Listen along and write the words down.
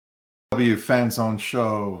WDW Fan Zone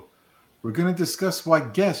Show. We're going to discuss why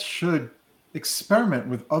guests should experiment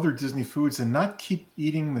with other Disney foods and not keep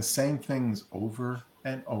eating the same things over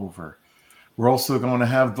and over. We're also going to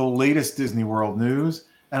have the latest Disney World news,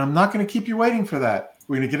 and I'm not going to keep you waiting for that.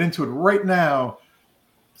 We're going to get into it right now.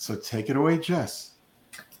 So take it away, Jess.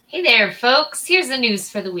 Hey there, folks. Here's the news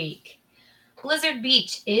for the week. Blizzard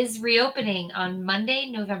Beach is reopening on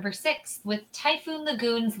Monday, November 6th, with Typhoon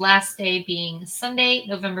Lagoon's last day being Sunday,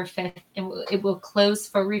 November 5th, and it will close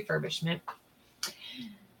for refurbishment.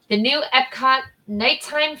 The new Epcot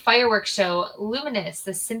nighttime fireworks show, Luminous,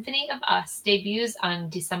 The Symphony of Us, debuts on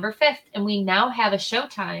December 5th, and we now have a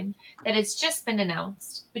showtime that has just been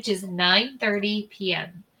announced, which is 9:30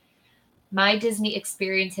 p.m. My Disney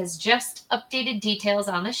Experience has just updated details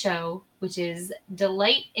on the show, which is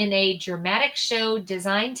delight in a dramatic show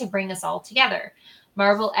designed to bring us all together.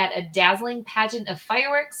 Marvel at a dazzling pageant of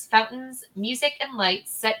fireworks, fountains, music, and lights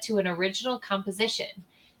set to an original composition.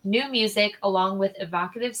 New music, along with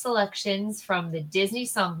evocative selections from the Disney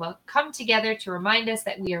Songbook, come together to remind us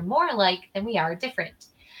that we are more alike than we are different.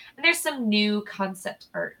 And there's some new concept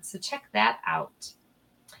art, so check that out.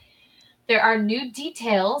 There are new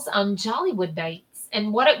details on Jollywood Nights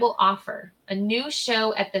and what it will offer. A new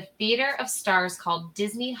show at the Theater of Stars called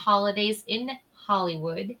Disney Holidays in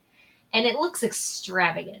Hollywood, and it looks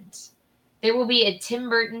extravagant. There will be a Tim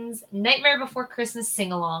Burton's Nightmare Before Christmas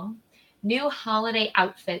sing-along, new holiday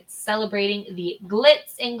outfits celebrating the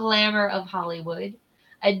glitz and glamour of Hollywood,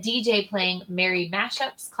 a DJ playing merry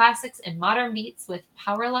mashups, classics, and modern beats with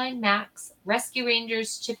Powerline Max, Rescue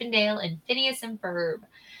Rangers, Chippendale, and Phineas and Ferb.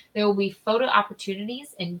 There will be photo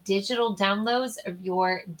opportunities and digital downloads of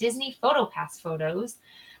your Disney PhotoPass photos,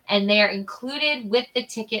 and they are included with the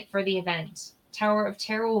ticket for the event. Tower of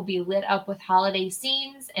Terror will be lit up with holiday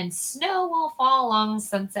scenes, and snow will fall along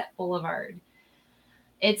Sunset Boulevard.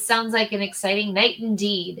 It sounds like an exciting night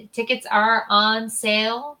indeed. Tickets are on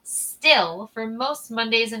sale still for most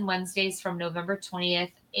Mondays and Wednesdays from November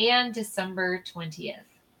 20th and December 20th.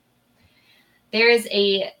 There is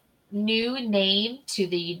a new name to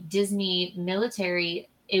the Disney military.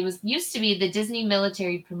 It used to be the Disney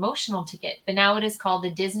military promotional ticket, but now it is called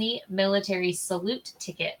the Disney Military Salute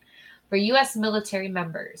ticket for U.S. military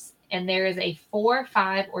members. And there is a 4,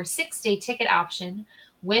 5, or 6-day ticket option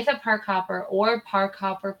with a Park Hopper or Park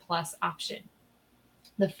Hopper Plus option.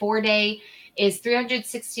 The 4-day is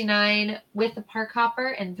 $369 with the Park Hopper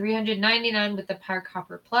and $399 with the Park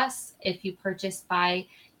Hopper Plus if you purchase by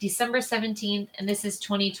December 17th, and this is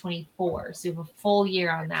 2024, so you have a full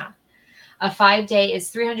year on that. A 5-day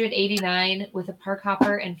is $389 with a Park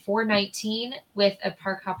Hopper and $419 with a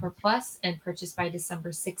Park Hopper Plus, and purchased by December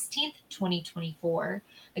 16th, 2024.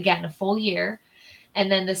 Again, a full year.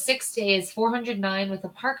 And then the 6-day is $409 with a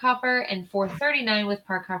Park Hopper and $439 with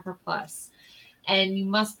Park Hopper Plus. And you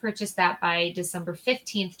must purchase that by December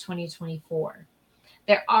 15th, 2024.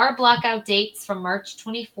 There are blackout dates from March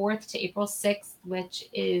 24th to April 6th, which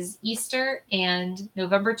is Easter, and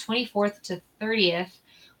November 24th to 30th,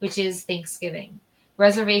 which is Thanksgiving.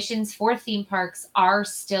 Reservations for theme parks are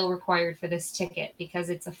still required for this ticket because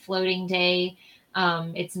it's a floating day.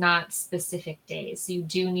 It's not specific days. So you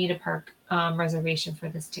do need a park reservation for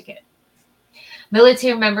this ticket.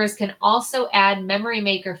 Military members can also add Memory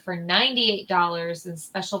Maker for $98 in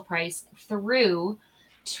special price through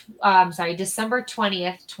December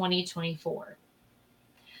 20th, 2024.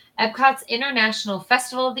 Epcot's International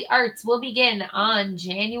Festival of the Arts will begin on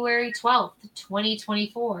January 12th,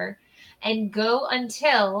 2024, and go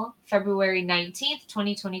until February 19th,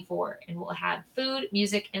 2024, and we'll have food,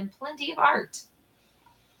 music, and plenty of art.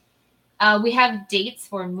 We have dates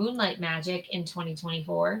for Moonlight Magic in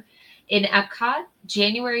 2024 in Epcot,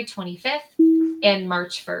 January 25th and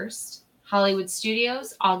March 1st. Hollywood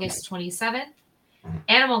Studios, August 27th.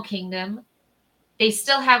 Animal Kingdom, they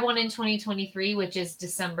still have one in 2023, which is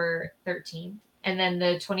December 13th. And then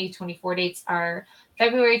the 2024 dates are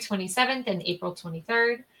February 27th and April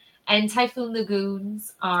 23rd. And Typhoon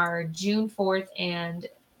Lagoons are June 4th and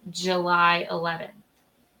July 11th.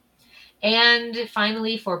 And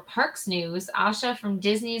finally, for parks news, Asha from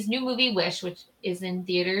Disney's new movie Wish, which is in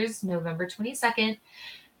theaters November 22nd,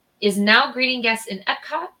 is now greeting guests in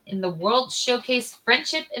Epcot in the World Showcase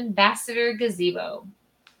Friendship Ambassador Gazebo.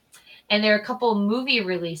 And there are a couple movie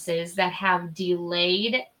releases that have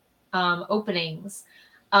delayed openings.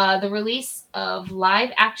 The release of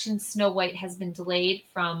live action Snow White has been delayed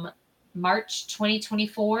from March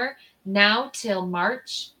 2024 now till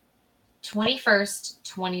March 21st,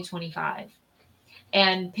 2025.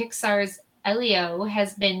 And Pixar's Elio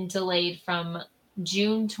has been delayed from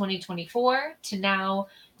June 2024 to now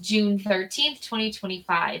June 13th,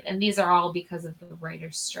 2025. And these are all because of the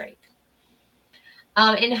writer's strike.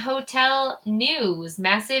 In hotel news,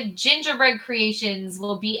 massive gingerbread creations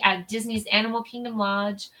will be at Disney's Animal Kingdom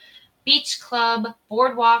Lodge, Beach Club,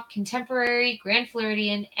 Boardwalk, Contemporary, Grand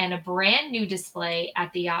Floridian, and a brand new display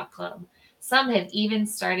at the Yacht Club. Some have even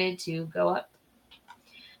started to go up.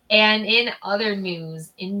 And in other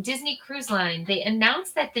news, in Disney Cruise Line, they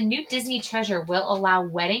announced that the new Disney Treasure will allow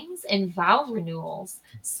weddings and vow renewals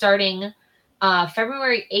starting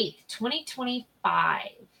February 8th, 2025.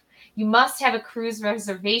 You must have a cruise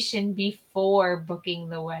reservation before booking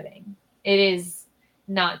the wedding. It is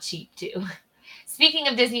not cheap, too. Speaking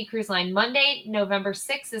of Disney Cruise Line, Monday, November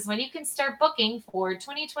 6th is when you can start booking for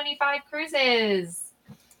 2025 cruises.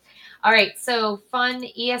 All right, so fun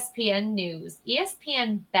ESPN news.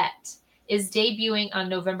 ESPN Bet is debuting on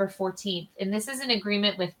November 14th, and this is an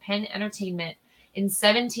agreement with Penn Entertainment in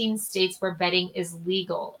 17 states where betting is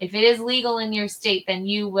legal. If it is legal in your state, then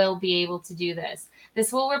you will be able to do this.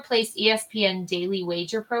 This will replace ESPN Daily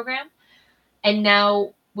Wager program, and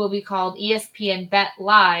now will be called ESPN Bet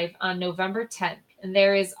Live on November 10th. And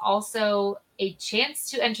there is also a chance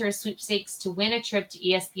to enter a sweepstakes to win a trip to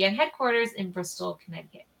ESPN headquarters in Bristol,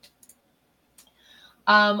 Connecticut.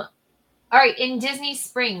 All right, in Disney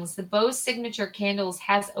Springs, the Bose Signature Candles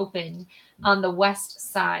has opened on the west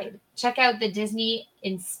side. Check out the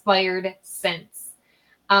Disney-inspired scents.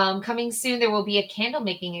 Coming soon, there will be a candle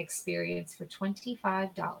making experience for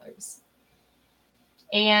 $25.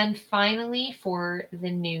 And finally, for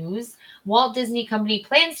the news, Walt Disney Company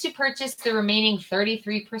plans to purchase the remaining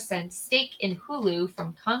 33% stake in Hulu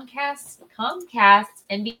from Comcast,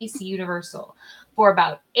 NBC Universal for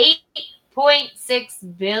about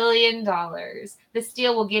 $8.6 billion. This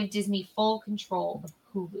deal will give Disney full control of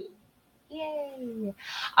Hulu. Yay.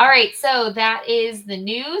 All right, so that is the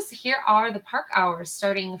news. Here are the park hours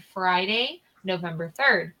starting Friday, November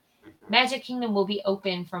 3rd. Magic Kingdom will be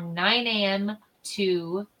open from 9 a.m.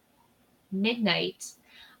 to midnight.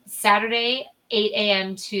 Saturday, 8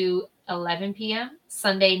 a.m. to 11 p.m.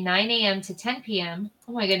 Sunday, 9 a.m. to 10 p.m.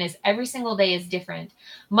 Oh my goodness, every single day is different.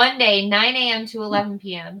 Monday, 9 a.m. to 11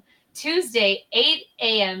 p.m. Tuesday, 8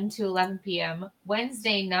 a.m. to 11 p.m.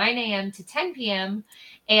 Wednesday, 9 a.m. to 10 p.m.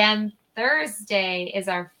 And Thursday is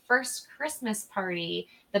our first Christmas party.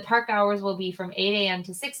 The park hours will be from 8 a.m.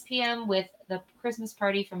 to 6 p.m. with the Christmas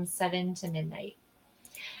party from 7 to midnight.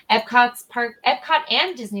 Epcot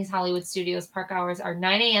and Disney's Hollywood Studios park hours are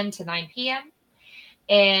 9 a.m. to 9 p.m.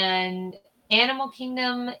 And Animal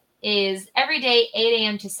Kingdom is every day 8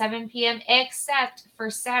 a.m. to 7 p.m. except for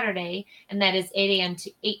Saturday, and that is 8 a.m.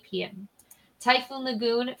 to 8 p.m. Typhoon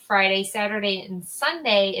Lagoon, Friday, Saturday, and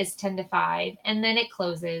Sunday is 10 to 5, and then it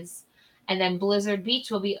closes. And then Blizzard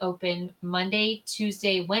Beach will be open Monday,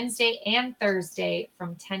 Tuesday, Wednesday, and Thursday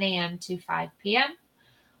from 10 a.m. to 5 p.m.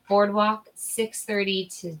 Boardwalk,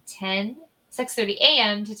 6:30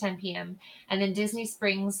 a.m. to 10 p.m. And then Disney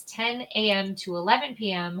Springs, 10 a.m. to 11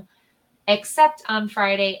 p.m., except on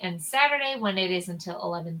Friday and Saturday when it is until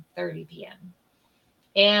 11:30 p.m.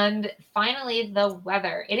 And finally, the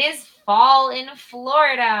weather. It is fall in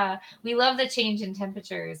Florida. We love the change in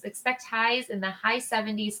temperatures. Expect highs in the high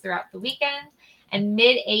 70s throughout the weekend and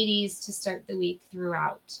mid 80s to start the week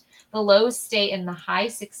throughout. The lows stay in the high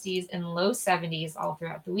 60s and low 70s all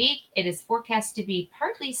throughout the week. It is forecast to be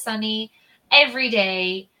partly sunny every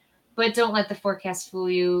day, but don't let the forecast fool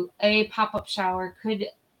you. A pop-up shower could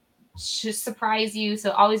surprise you,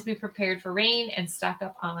 so always be prepared for rain and stock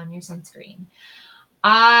up on your sunscreen.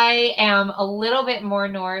 I am a little bit more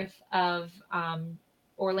north of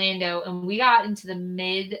Orlando, and we got into the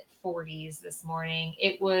mid 40s this morning.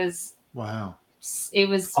 It was wow. It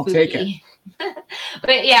was spooky. I'll take it.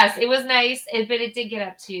 But yes, it was nice. But it did get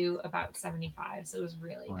up to about 75, so it was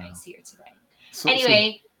really nice here today.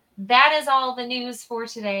 Anyway, that is all the news for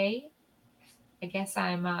today. I guess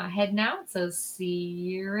I'm heading out, so see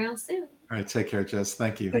you real soon. All right, take care, Jess.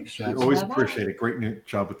 Thank you. Thanks, Jess. Always Bye-bye. appreciate it. Great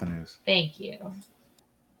job with the news. Thank you.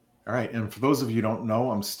 All right, and for those of you who don't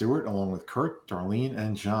know, I'm Stuart, along with Kurt, Darlene,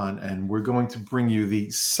 and John, and we're going to bring you the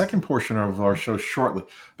second portion of our show shortly.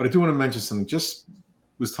 But I do want to mention something. Just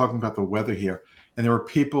was talking about the weather here, and there were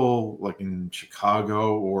people like in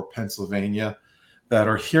Chicago or Pennsylvania that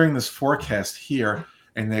are hearing this forecast here,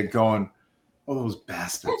 and they're going, "Oh, those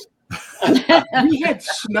bastards!" We had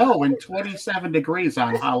snow and 27 degrees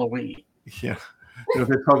on Halloween. Yeah.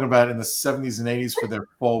 They're talking about it in the 70s and 80s for their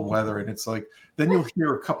fall weather. And it's like, then you'll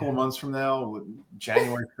hear a couple of months from now,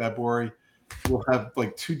 January, February, we'll have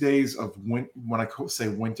like 2 days of when I say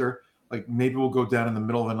winter, like maybe we'll go down in the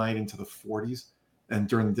middle of the night into the 40s. And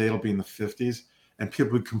during the day, it'll be in the 50s. and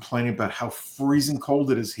people would complain about how freezing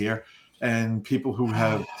cold it is here, and people who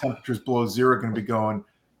have temperatures below zero are going to be going,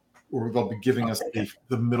 or they'll be giving us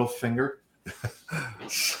the middle finger.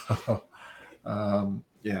 So,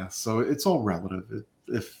 so it's all relative.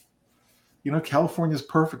 If California's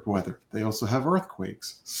perfect weather, they also have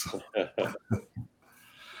earthquakes. So,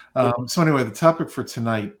 so anyway, the topic for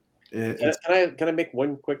tonight. Can I make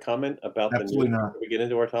one quick comment about the news before we get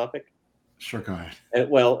into our topic? Sure, go ahead. And,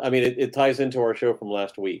 well, I mean, it ties into our show from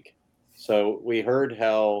last week. So we heard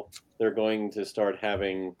how they're going to start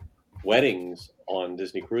having weddings on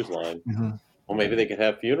Disney Cruise Line. Mm-hmm. Well, maybe they could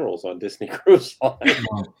have funerals on Disney Cruise Line.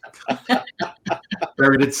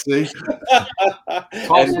 Buried at sea.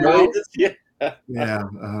 Yeah.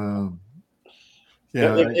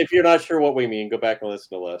 If you're not sure what we mean, go back and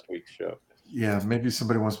listen to last week's show. Yeah, maybe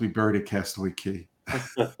somebody wants to be buried at Castaway Cay.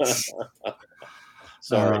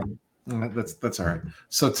 Sorry. That's all right.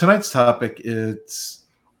 So tonight's topic is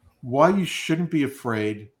why you shouldn't be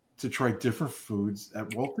afraid to try different foods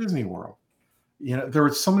at Walt Disney World. There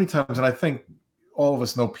were so many times, and I think all of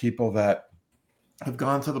us know people that have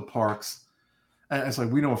gone to the parks, and it's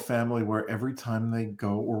like we know a family where every time they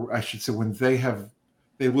go, or I should say when they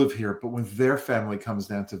live here, but when their family comes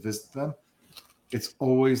down to visit them, it's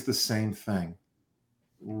always the same thing.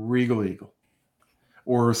 Regal Eagle.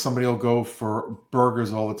 Or somebody will go for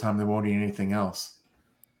burgers all the time. They won't eat anything else.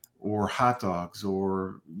 Or hot dogs,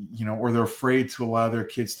 or they're afraid to allow their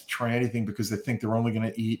kids to try anything because they think they're only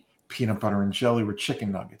going to eat peanut butter and jelly with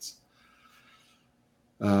chicken nuggets.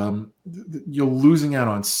 You're losing out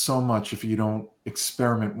on so much if you don't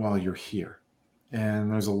experiment while you're here.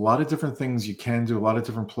 And there's a lot of different things you can do, a lot of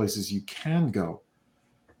different places you can go.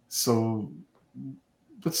 So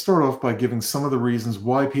let's start off by giving some of the reasons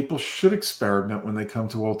why people should experiment when they come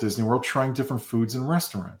to Walt Disney World, trying different foods and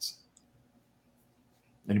restaurants.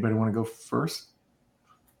 Anybody want to go first?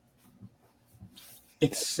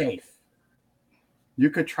 It's safe.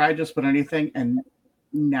 You could try just about anything, and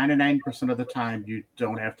 99% of the time, you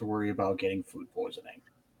don't have to worry about getting food poisoning.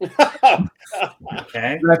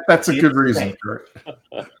 Okay? That's a good reason for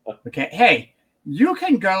it. Okay. Hey, you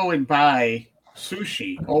can go and buy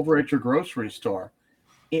sushi over at your grocery store.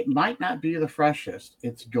 It might not be the freshest.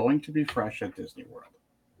 It's going to be fresh at Disney World.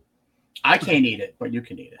 I can't eat it, but you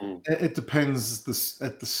can eat it. It depends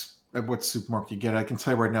at what supermarket you get. I can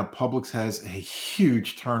tell you right now, Publix has a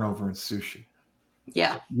huge turnover in sushi.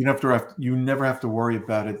 Yeah. You never have to worry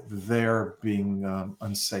about it there being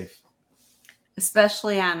unsafe.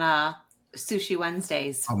 Especially on Sushi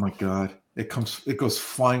Wednesdays. Oh my God. It goes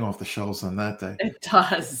flying off the shelves on that day. It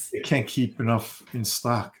does. They can't keep enough in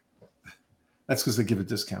stock. That's because they give a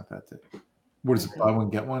discount that day. What is it? Buy one,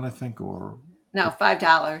 get one, I think, or no,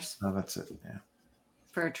 $5. No, that's it. Yeah.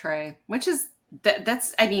 For a tray, which is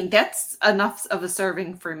that's enough of a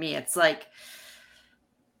serving for me. It's like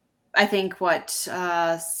I think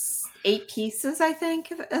 8 pieces, I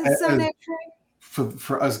think, is on that tray.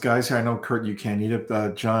 For us guys here, I know Kurt, you can't eat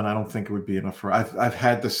it. John, I don't think it would be enough for. I've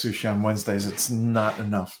had the sushi on Wednesdays. It's not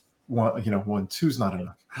enough. Two's not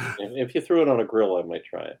enough. If you threw it on a grill, I might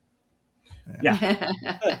try it. Yeah.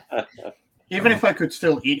 Even if I could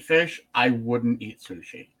still eat fish, I wouldn't eat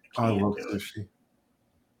sushi. I love sushi.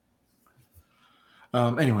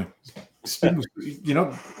 Anyway, speaking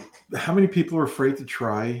of, how many people are afraid to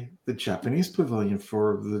try the Japanese pavilion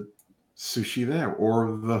for the sushi there,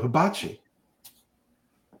 or the hibachi?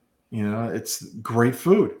 It's great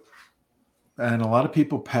food. And a lot of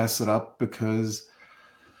people pass it up because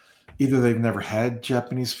either they've never had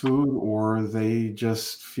Japanese food, or they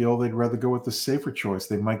just feel they'd rather go with the safer choice.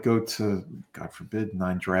 They might go to, God forbid,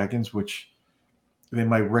 Nine Dragons, which they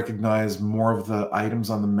might recognize more of the items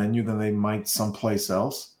on the menu than they might someplace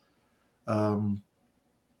else. And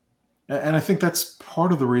I think that's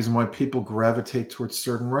part of the reason why people gravitate towards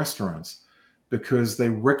certain restaurants, because they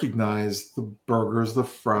recognize the burgers, the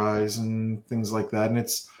fries, and things like that. And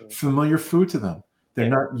it's familiar food to them. They're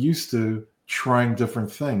not used to trying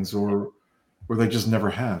different things, or they just never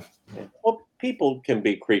have. Well, people can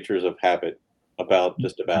be creatures of habit about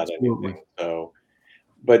just about anything. So,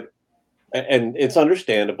 and it's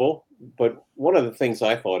understandable. But one of the things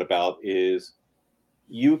I thought about is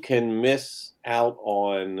you can miss out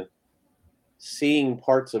on seeing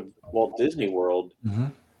parts of Walt Disney World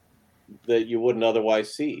that you wouldn't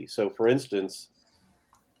otherwise see. So, for instance,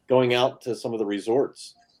 going out to some of the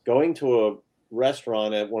resorts, going to a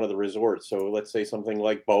restaurant at one of the resorts. So let's say something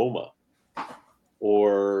like Boma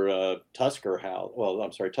or Tusker House. Well,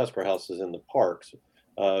 I'm sorry, Tusker House is in the parks.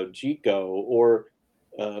 Jico, or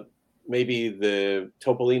maybe the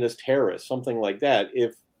Topolino's Terrace, something like that.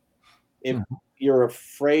 If you're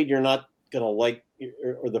afraid you're not going to like,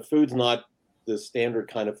 or the food's not the standard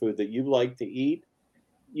kind of food that you like to eat,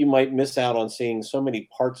 you might miss out on seeing so many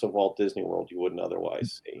parts of Walt Disney World you wouldn't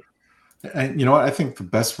otherwise see. And you know what? I think the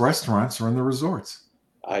best restaurants are in the resorts.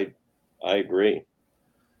 I agree.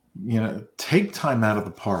 You know, take time out of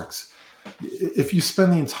the parks. If you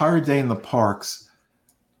spend the entire day in the parks,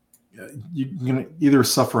 you're going to either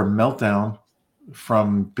suffer a meltdown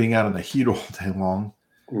from being out in the heat all day long,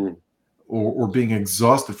 or being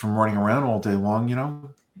exhausted from running around all day long. You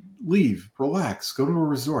know, leave, relax, go to a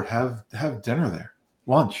resort, have dinner there,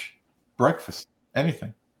 lunch, breakfast,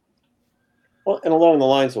 anything. Well, and along the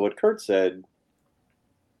lines of what Kurt said,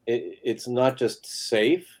 it's not just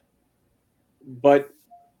safe, but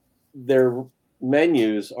their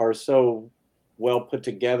menus are so well put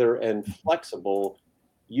together and flexible,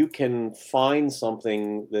 you can find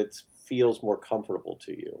something that feels more comfortable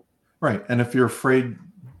to you. Right. And if you're afraid,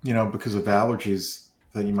 you know, because of allergies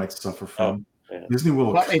that you might suffer from, Disney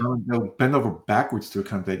will they'll bend over backwards to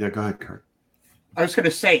accommodate. Yeah, go ahead, Kurt. I was going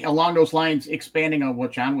to say, along those lines, expanding on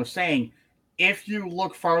what John was saying, if you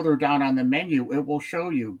look farther down on the menu, it will show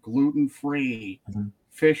you gluten-free,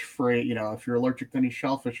 fish-free. You know, if you're allergic to any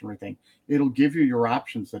shellfish or anything, it'll give you your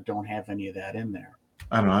options that don't have any of that in there.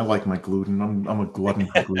 I don't know. I like my gluten. I'm a glutton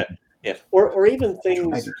for gluten. Yeah, or even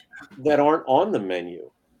things that aren't on the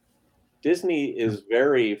menu. Disney is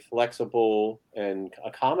very flexible and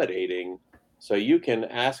accommodating, so you can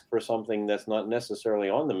ask for something that's not necessarily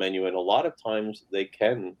on the menu, and a lot of times they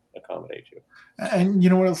can accommodate you. And you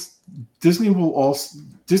know what else?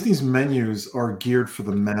 Disney's menus are geared for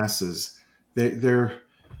the masses. They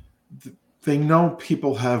know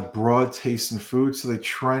people have broad taste in food, so they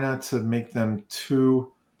try not to make them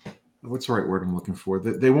too, what's the right word I'm looking for?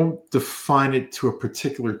 They won't define it to a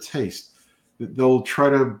particular taste. They'll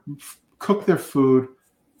try to cook their food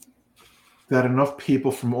that enough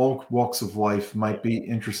people from all walks of life might be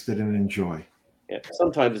interested in and enjoy. Yeah,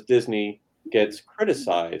 sometimes Disney gets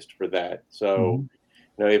criticized for that. So,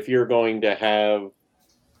 you know, if you're going to have,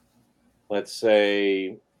 let's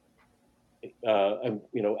say, you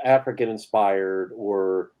know, African inspired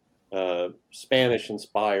or Spanish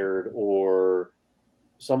inspired or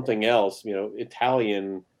something else, you know,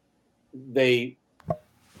 Italian, they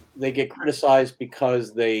get criticized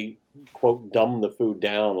because they, quote, dumb the food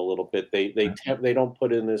down a little bit. They don't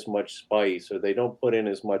put in as much spice, or they don't put in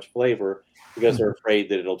as much flavor because they're afraid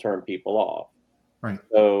that it'll turn people off. Right.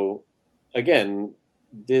 So again,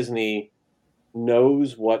 Disney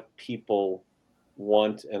knows what people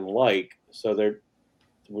want and like. So they're,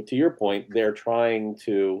 to your point, they're trying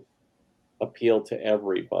to appeal to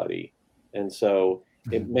everybody. And so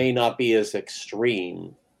it may not be as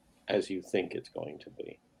extreme as you think it's going to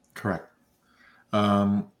be. Correct.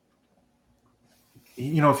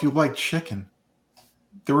 You know, if you like chicken,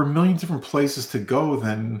 there are a million different places to go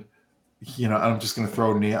than, you know, I'm just going to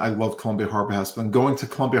throw I love Columbia Harbor House, but going to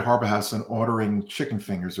Columbia Harbor House and ordering chicken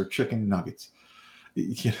fingers or chicken nuggets.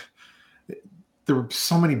 You know, there were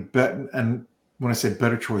so many better, and when I say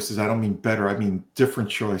better choices, I don't mean better, I mean different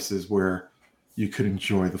choices where you could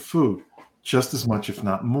enjoy the food just as much, if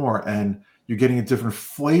not more, and you're getting a different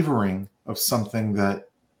flavoring of something that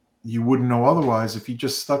you wouldn't know otherwise if you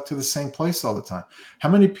just stuck to the same place all the time. How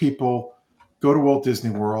many people go to Walt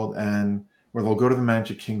Disney World and where they'll go to the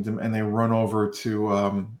Magic Kingdom and they run over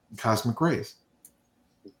to Cosmic Rays?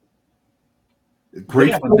 Great,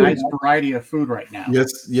 they have a nice variety of food right now.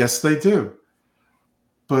 Yes, they do.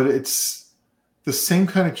 But it's the same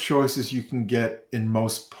kind of choices you can get in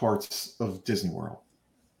most parts of Disney World.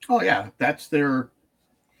 Oh yeah, that's the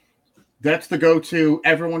go-to.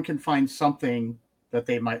 Everyone can find something that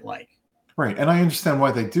they might like. Right, and I understand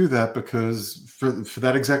why they do that, because for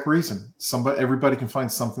that exact reason, everybody can find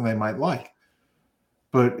something they might like,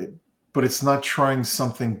 but it's not trying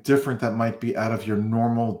something different that might be out of your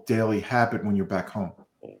normal daily habit when you're back home.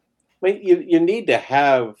 I mean, you need to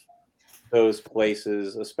have those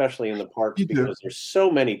places, especially in the parks, because there's so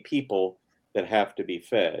many people that have to be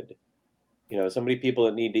fed. You know, so many people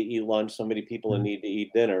that need to eat lunch, so many people that need to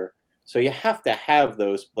eat dinner. So you have to have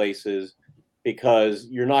those places, because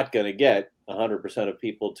you're not going to get 100% of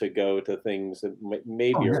people to go to things that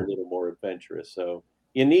maybe are a little more adventurous. So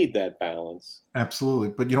you need that balance. Absolutely.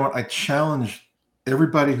 But you know what? I challenge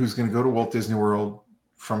everybody who's going to go to Walt Disney World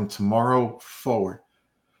from tomorrow forward.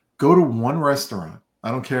 Go to one restaurant.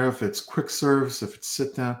 I don't care if it's quick service, if it's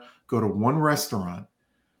sit down. Go to one restaurant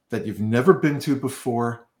that you've never been to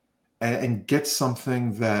before and get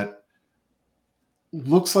something that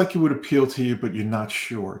looks like it would appeal to you, but you're not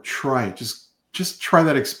sure. Try it. Just try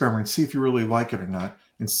that experiment. See if you really like it or not,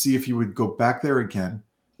 and see if you would go back there again,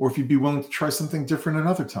 or if you'd be willing to try something different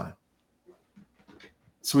another time.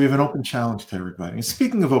 So we have an open challenge to everybody. And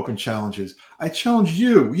speaking of open challenges, I challenge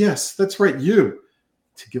you, yes, that's right, you,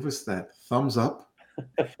 to give us that thumbs up,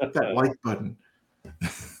 hit that like button.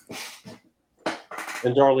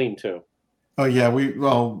 And Darlene too. Oh yeah,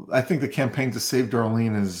 I think the campaign to save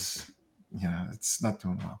Darlene is, it's not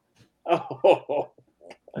doing well. Oh,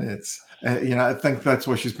 It's I think that's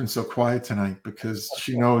why she's been so quiet tonight, because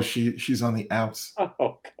she knows she's on the outs.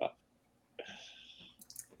 oh God.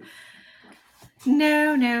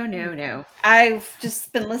 No. I've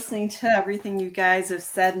just been listening to everything you guys have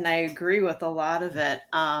said, and I agree with a lot of it.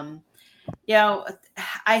 I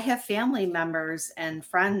have family members and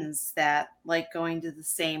friends that like going to the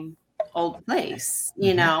same old place,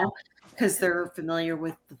 because they're familiar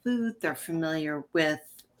with the food, they're familiar with,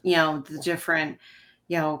 the different,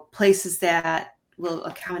 places that will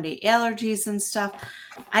accommodate allergies and stuff.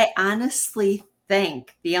 I honestly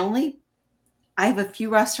think I have a few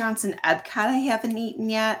restaurants in Epcot I haven't eaten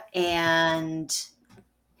yet, and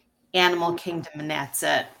Animal Kingdom, and that's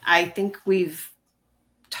it. I think we've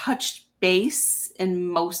touched base in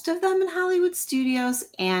most of them in Hollywood Studios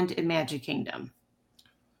and in Magic Kingdom.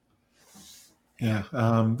 Yeah,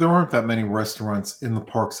 there aren't that many restaurants in the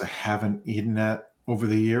parks I haven't eaten at over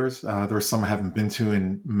the years. There are some I haven't been to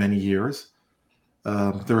in many years.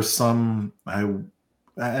 There are some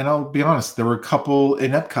and I'll be honest, there were a couple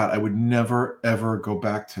in Epcot I would never ever go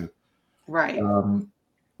back to. Right.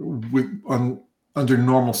 Under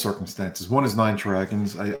normal circumstances. One is Nine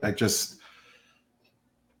Dragons. I just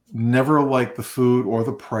never liked the food or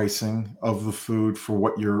the pricing of the food for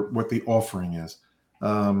what the offering is.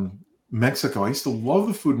 Mexico, I used to love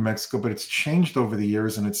the food in Mexico, but it's changed over the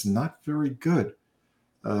years and it's not very good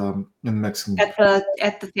in Mexican.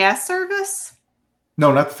 At the fast service?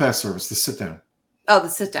 No, not the fast service, the sit down. Oh, the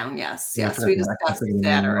sit down, yes. Yes, we discussed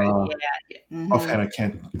that already. Offhand, I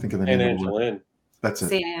can't think of the name. St. Angelin. That's it.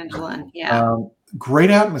 St. Angelin, yeah.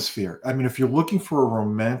 Great atmosphere. I mean, if you're looking for a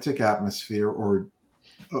romantic atmosphere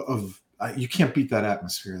you can't beat that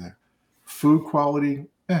atmosphere there. Food quality,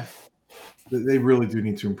 they really do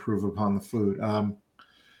need to improve upon the food.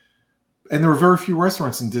 And there are very few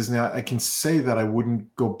restaurants in Disney I can say that I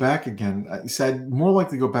wouldn't go back again. I'd more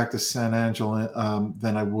likely go back to San Angelo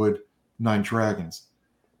than I would Nine Dragons.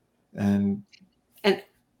 And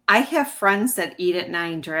I have friends that eat at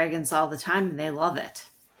Nine Dragons all the time, and they love it.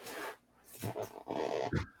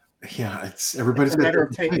 Yeah, it's everybody's got a matter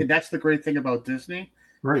of taste. That's the great thing about Disney.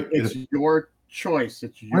 Right. It's your choice.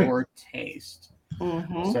 It's your taste.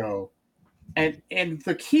 Mm-hmm. So, and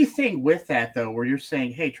the key thing with that, though, where you're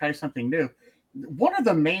saying, hey, try something new. One of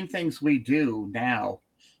the main things we do now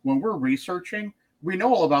when we're researching, we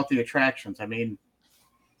know all about the attractions. I mean,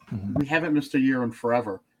 we haven't missed a year in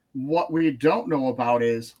forever. What we don't know about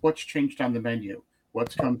is what's changed on the menu,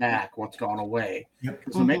 what's come back, what's gone away.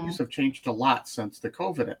 Because the menus have changed a lot since the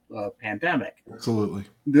COVID pandemic. Absolutely.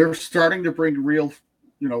 They're starting to bring real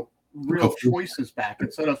choices back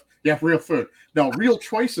instead of real food. No, real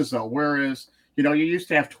choices though. Whereas you used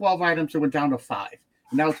to have 12 items that went down to 5.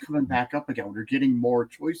 And now it's coming back up again. You're getting more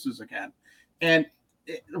choices again. And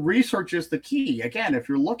research is the key. Again, if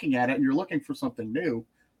you're looking at it and you're looking for something new,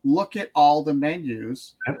 look at all the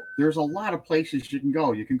menus. There's a lot of places you can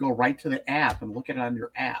go. You can go right to the app and look at it on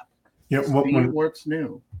your app. Yeah, what's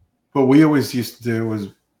new. What we always used to do was,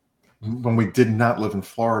 when we did not live in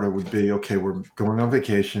Florida, would be, okay, we're going on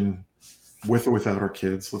vacation with or without our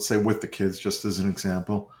kids. Let's say with the kids, just as an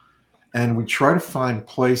example. And we try to find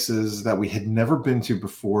places that we had never been to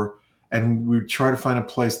before. And we try to find a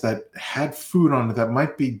place that had food on it that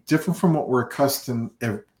might be different from what we're accustomed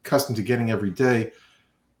to getting every day,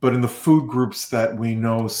 but in the food groups that we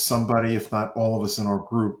know somebody, if not all of us in our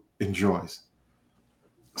group, enjoys.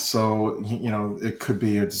 So, it could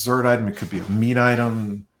be a dessert item. It could be a meat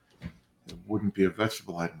item. It wouldn't be a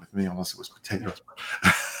vegetable item with me unless it was potatoes.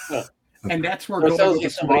 And that's where going with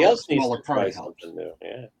a smaller party helps.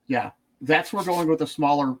 Yeah, that's where going with a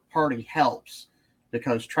smaller party helps,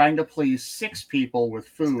 because trying to please 6 people with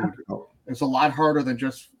food is a lot harder than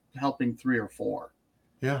just helping 3 or 4.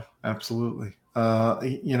 Yeah, absolutely.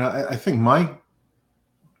 I think my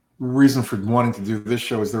reason for wanting to do this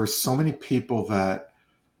show is there are so many people that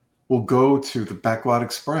will go to the Backlot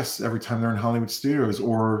Express every time they're in Hollywood Studios,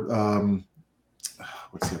 or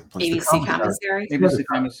what's the other place? ABC Commissary. ABC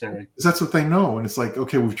Commissary. That's what they know. And it's like,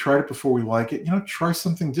 okay, we've tried it before, we like it. Try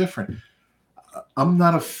something different. I'm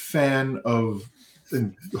not a fan of,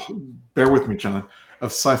 and bear with me, John,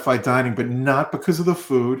 of sci-fi dining, but not because of the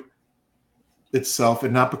food itself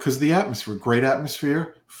and not because of the atmosphere. Great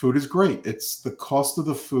atmosphere. Food is great. It's the cost of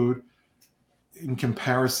the food in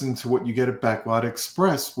comparison to what you get at Backlot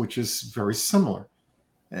Express, which is very similar.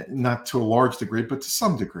 not to a large degree, but to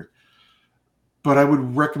some degree. But I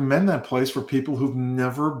would recommend that place for people who've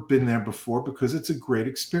never been there before because it's a great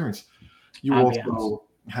experience. You also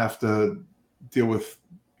have to deal with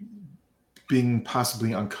being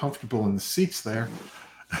possibly uncomfortable in the seats there,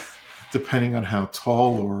 depending on how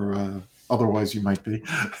tall or otherwise you might be.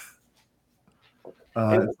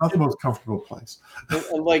 It's not the most comfortable place.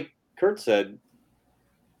 And like Kurt said,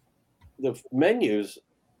 the menus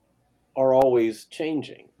are always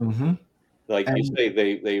changing. Mm-hmm. Like you say,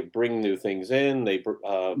 they bring new things in, they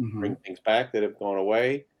bring things back that have gone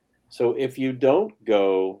away. So if you don't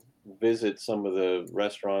go visit some of the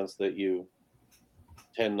restaurants that you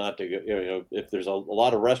tend not to go, if there's a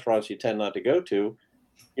lot of restaurants you tend not to go to,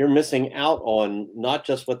 you're missing out on not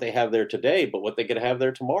just what they have there today, but what they could have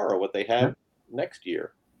there tomorrow, what they have next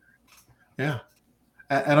year. Yeah.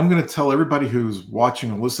 And I'm going to tell everybody who's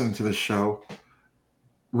watching and listening to this show,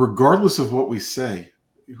 regardless of what we say,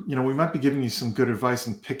 we might be giving you some good advice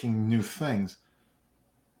and picking new things.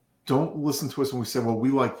 Don't listen to us when we say, well, we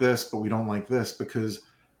like this, but we don't like this, because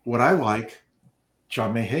what I like,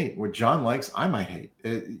 John may hate. What John likes, I might hate.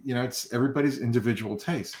 It's everybody's individual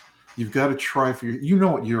taste. You've got to try you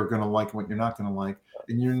know what you're going to like and what you're not going to like,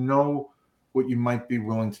 and you know what you might be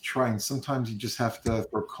willing to try. And sometimes you just have to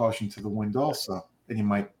throw caution to the wind also, and you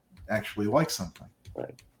might actually like something.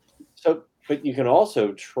 Right. So, but you can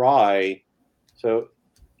also try, so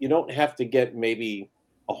you don't have to get maybe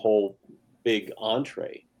a whole big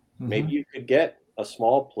entree. Mm-hmm. Maybe you could get a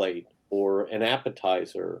small plate or an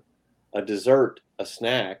appetizer, a dessert, a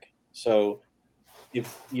snack. So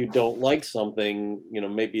if you don't like something,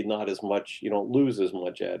 maybe not as much, you don't lose as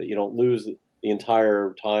much at it. You don't lose the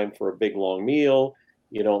entire time for a big long meal.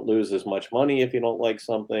 You don't lose as much money if you don't like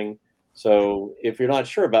something. So if you're not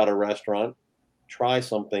sure about a restaurant, try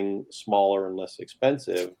something smaller and less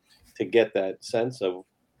expensive to get that sense of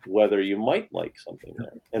whether you might like something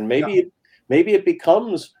there. And maybe it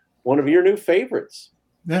becomes one of your new favorites.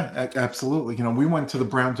 Yeah, absolutely. We went to the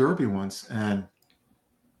Brown Derby once, and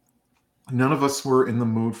none of us were in the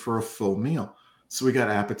mood for a full meal. So we got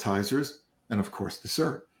appetizers and, of course,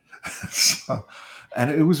 dessert.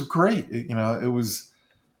 And it was great. It was,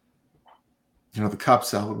 the Cobb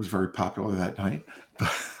salad was very popular that night.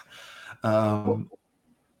 But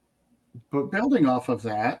building off of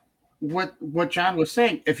that, what John was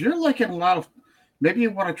saying, if you're looking a lot of, maybe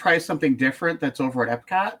you want to try something different that's over at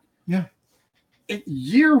Epcot. Yeah.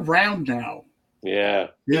 Year round now. Yeah.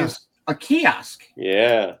 Is a kiosk.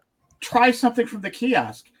 Yeah. Try something from the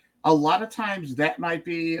kiosk. A lot of times that might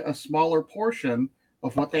be a smaller portion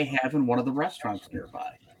of what they have in one of the restaurants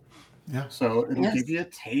nearby. Yeah. So it'll give you a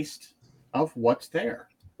taste of what's there.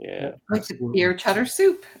 Yeah. Like the beer cheddar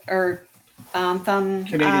soup or Canadian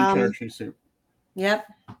cheddar cheese soup. Yep.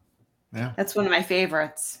 Yeah. That's one of my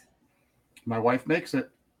favorites. My wife makes it.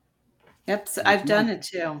 Yep. So I've done it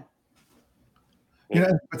too.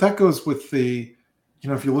 But that goes with the,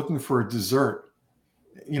 if you're looking for a dessert,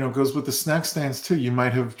 it goes with the snack stands too. You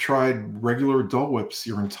might have tried regular Dole Whips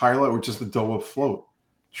your entire life, or just the Dole Whip float.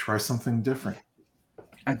 Try something different.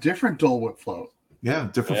 A different Dole Whip float. Yeah,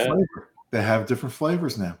 different flavor. They have different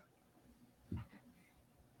flavors now.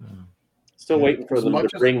 Still waiting for them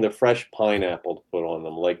to bring the fresh pineapple to put on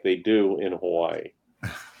them like they do in Hawaii.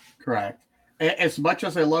 Correct. As much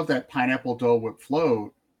as I love that pineapple Dole Whip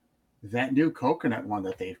float, that new coconut one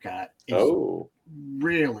that they've got is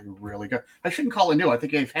really, really good. I shouldn't call it new. I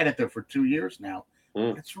think they've had it there for 2 years now.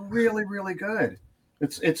 It's really, really good.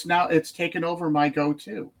 It's taken over my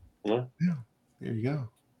go-to. Yeah. There you go.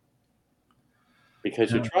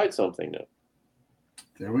 Because you tried something new.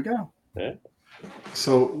 There we go. Yeah.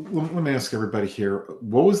 So let me ask everybody here,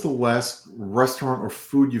 what was the last restaurant or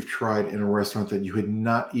food you've tried in a restaurant that you had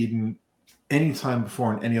not eaten any time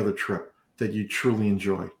before on any other trip that you truly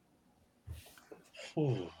enjoyed?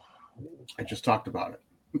 I just talked about it.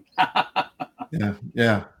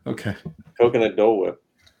 Yeah. Okay. Coconut Dole Whip.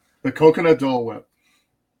 The coconut Dole Whip.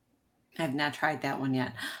 I've not tried that one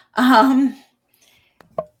yet.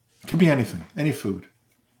 Could be anything, any food.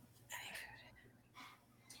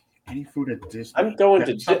 Any food at Disney. I'm going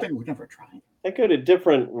to something we never tried. I go to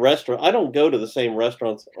different restaurants. I don't go to the same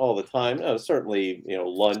restaurants all the time. No, certainly,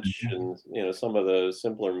 lunch and some of the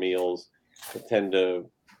simpler meals I tend to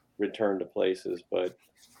return to places, but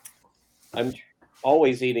I'm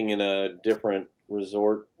always eating in a different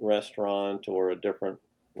resort restaurant or a different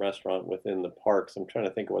restaurant within the parks. I'm trying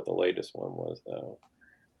to think of what the latest one was, though.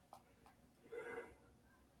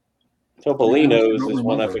 Topolino's is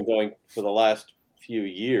one I've been going for the last few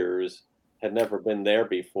years. Had never been there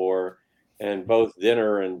before, and both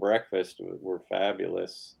dinner and breakfast were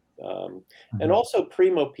fabulous. And also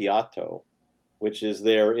Primo Piatto, which is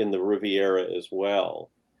there in the Riviera as well,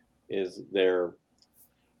 is their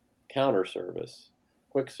counter service,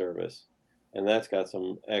 quick service, and that's got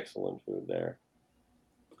some excellent food there.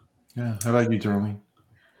 Yeah. How about you, Darlene?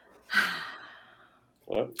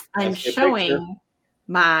 Well, I'm showing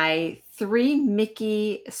my 3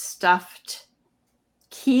 Mickey stuffed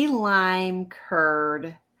key lime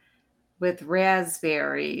curd with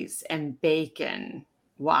raspberries and bacon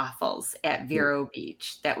waffles at Vero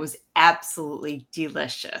Beach. That was absolutely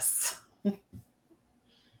delicious.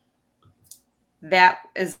 That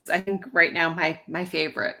is, I think, right now my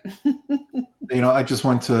favorite. I just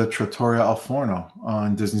went to Trattoria Al Forno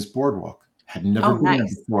on Disney's Boardwalk. Had never been there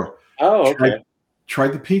before. Oh, okay.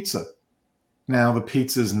 Tried the pizza. Now, the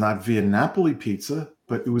pizza is not Via Napoli pizza,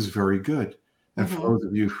 but it was very good. And for those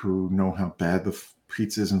of you who know how bad the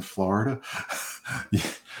pizza is in Florida,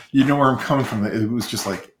 you know where I'm coming from. It was just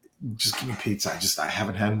like, just give me pizza. I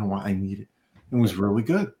haven't had it in a while. I need it. It was really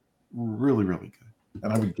good. Really, really good.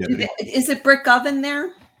 And I would get it. Is it brick oven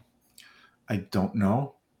there? I don't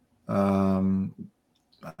know.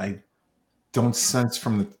 I don't sense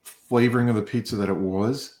from the flavoring of the pizza that it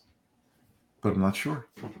was, but I'm not sure.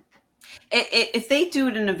 If they do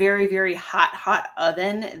it in a very, very hot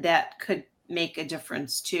oven, that could make a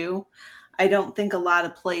difference too. I don't think a lot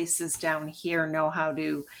of places down here know how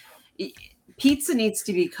to. Pizza needs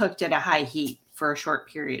to be cooked at a high heat for a short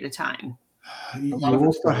period of time. You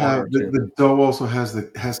also have the dough also has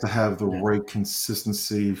to have the right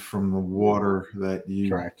consistency from the water that you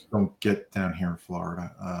don't get down here in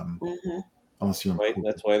Florida. Unless you right,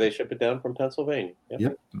 that's why they ship it down from Pennsylvania.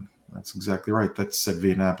 Yep, that's exactly right. That's said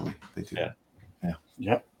Via Napoli. They do.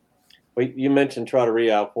 Yep. Well, you mentioned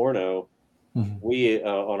Trattoria Al Forno. We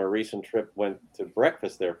on a recent trip went to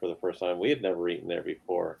breakfast there for the first time. We had never eaten there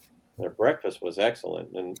before. Their breakfast was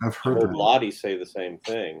excellent, and I've heard Lottie say the same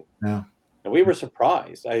thing. Yeah. And we were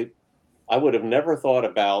surprised. I would have never thought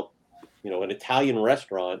about, an Italian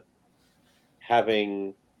restaurant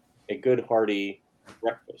having a good hearty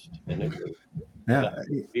breakfast, and it was,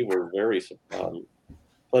 we were very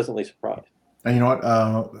pleasantly surprised. And you know what?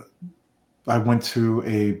 I went to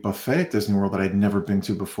a buffet at Disney World that I'd never been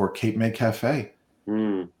to before, Cape May Cafe,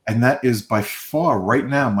 and that is by far right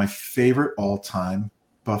now my favorite all-time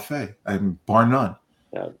buffet. Bar none.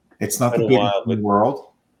 Yeah. It's not the biggest in the world.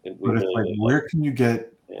 But it's like, where can you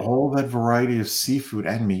get all that variety of seafood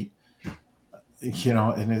and meat? And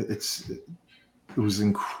it was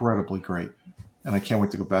incredibly great, and I can't wait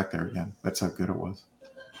to go back there again. That's how good it was.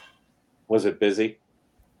 Was it busy?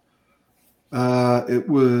 It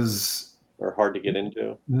was. Or hard to get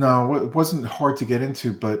into? No, it wasn't hard to get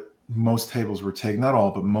into, but most tables were taken. Not all,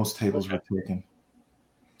 but most tables were taken.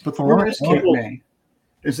 But where is Cape May?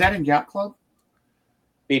 Is that in Yacht Club?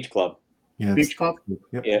 Beach Club. Yeah, Beach Club?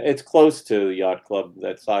 Yep. Yeah, it's close to Yacht Club,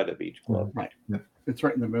 that side of Beach Club. Right. Yeah. It's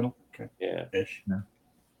right in the middle. Okay. Yeah. Ish. Yeah.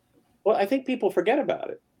 Well, I think people forget about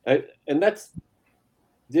it.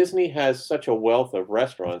 Disney has such a wealth of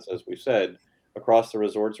restaurants, as we said, across the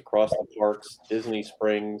resorts, across the parks, Disney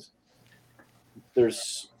Springs.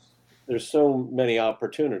 There's so many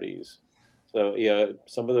opportunities. So,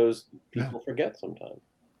 some of those people forget sometimes.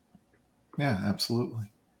 Yeah, absolutely.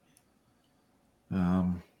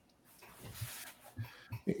 I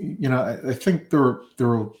think there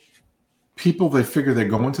are people, they figure they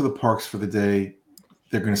go into the parks for the day,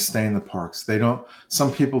 they're going to stay in the parks.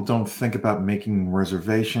 Some people don't think about making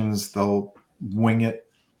reservations. They'll wing it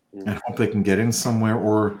and hope they can get in somewhere,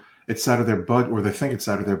 or it's out of their budget, or they think it's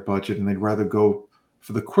out of their budget, and they'd rather go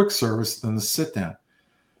for the quick service than the sit down.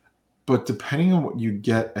 But depending on what you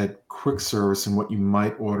get at quick service and what you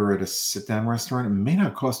might order at a sit down restaurant, it may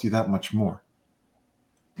not cost you that much more.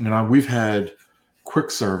 We've had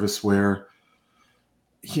quick service where,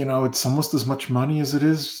 it's almost as much money as it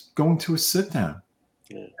is going to a sit down.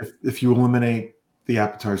 Yeah. If you eliminate the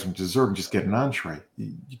appetizer and dessert and just get an entree,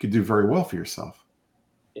 you could do very well for yourself.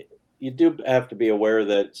 You do have to be aware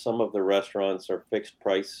that some of the restaurants are fixed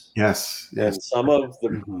price. Yes. And some of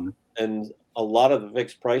the, and a lot of the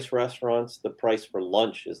fixed price restaurants, the price for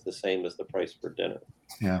lunch is the same as the price for dinner.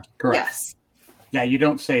 Yeah. Correct. Yes. Yeah, you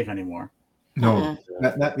don't save anymore. No.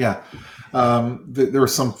 There are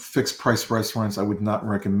some fixed price restaurants I would not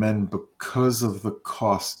recommend because of the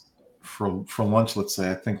cost for lunch. Let's say,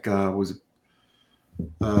 I think what's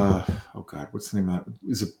the name of that?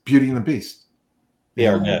 Is it Beauty and the Beast? Be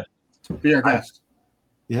Our Guest. Be Our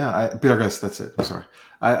Guest. That's it. I'm sorry.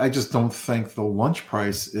 I just don't think the lunch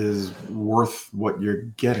price is worth what you're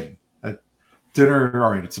getting. At dinner,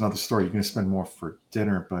 all right, it's another story. You're going to spend more for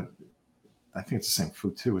dinner, but I think it's the same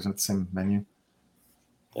food too. Isn't it the same menu?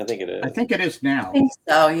 I think it is. I think it is I now. think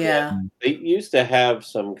so. Yeah. They used to have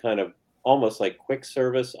some kind of almost like quick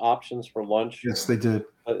service options for lunch, Yes, they did.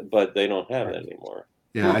 but they don't have that anymore.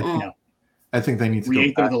 Yeah, Mm-mm. I think they need to We go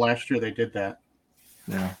ate there back. the last year they did that.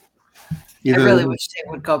 Yeah. I really wish they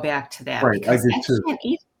would go back to that Right, I because did I too. can't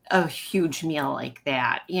eat a huge meal like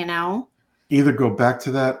that, you know? Either go back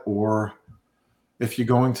to that, or if you're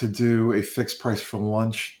going to do a fixed price for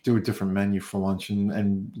lunch, do a different menu for lunch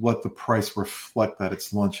and let the price reflect that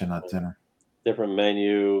it's lunch and not dinner. Different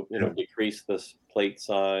menu, Yeah. decrease the plate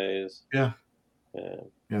size. Yeah. Yeah.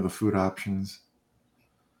 Yeah, the food options.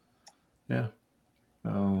 Yeah.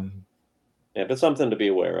 Yeah, but something to be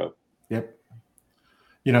aware of. Yep.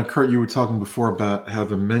 Kurt, you were talking before about how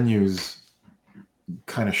the menus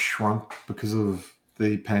kind of shrunk because of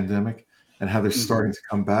the pandemic and how they're starting to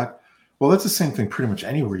come back. Well, that's the same thing pretty much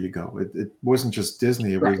anywhere you go. It wasn't just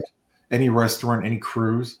Disney. It was any restaurant, any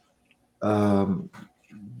cruise.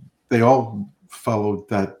 They all followed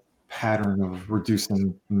that pattern of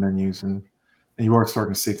reducing menus, and you are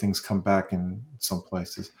starting to see things come back in some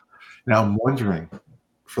places. Now, I'm wondering,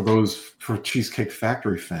 for Cheesecake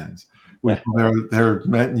Factory fans, their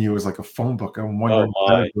menu is like a phone book. I'm wondering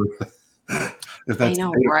if that's I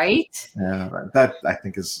know, right? Yeah, that I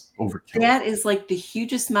think is overkill. That is like the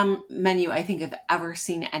hugest menu I think I've ever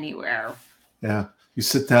seen anywhere. Yeah, you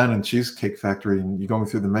sit down in Cheesecake Factory and you're going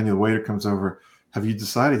through the menu. The waiter comes over. Have you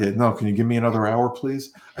decided yet? No. Can you give me another hour,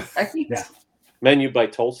 please? Yeah. Menu by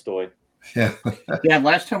Tolstoy. Yeah. Yeah.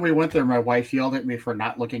 Last time we went there, my wife yelled at me for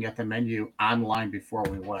not looking at the menu online before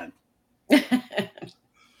we went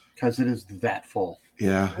because it is that full.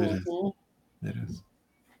 Yeah, it is. It is.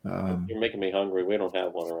 You're making me hungry. We don't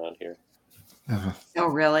have one around here. Oh,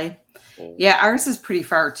 really? Yeah, ours is pretty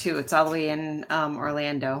far too. It's all the way in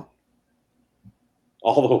Orlando.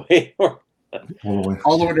 All the way?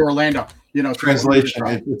 All the way to Orlando. Translation,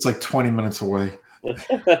 it's like 20 minutes away.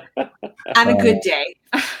 On a good day.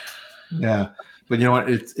 Yeah. But you know what?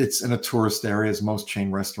 It's in a tourist area, as most chain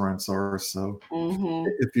restaurants are. So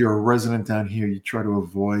if you're a resident down here, you try to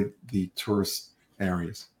avoid the tourist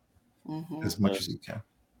areas as much as you can.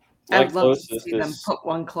 I'd love to see them put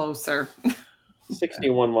one closer.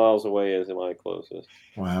 61 miles away is my closest.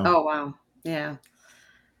 Wow. Oh, wow. Yeah.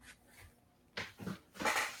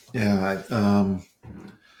 Yeah.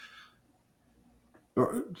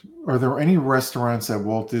 Are there any restaurants at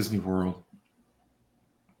Walt Disney World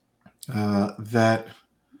that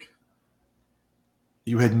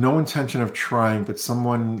you had no intention of trying, but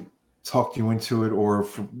someone talked you into it, or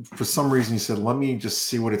for some reason you said, let me just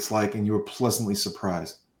see what it's like, and you were pleasantly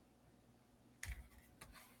surprised?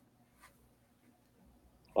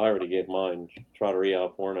 I already gave mine, Trattoria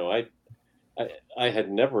al Forno. I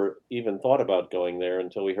had never even thought about going there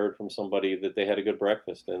until we heard from somebody that they had a good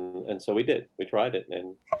breakfast, and so we did. We tried it,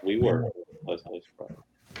 and we were pleasantly surprised.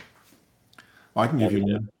 Well, I can give you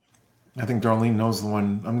one. I think Darlene knows the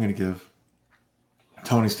one I'm going to give.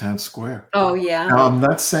 Tony's Town Square. Oh, yeah. Now, I'm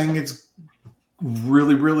not saying it's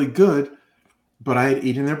really, really good, but I had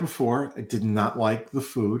eaten there before. I did not like the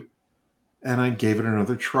food, and I gave it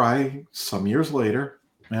another try some years later,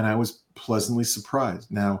 and I was pleasantly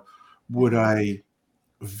surprised. Now, would I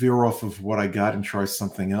veer off of what I got and try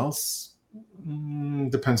something else?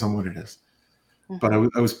 Depends on what it is. But I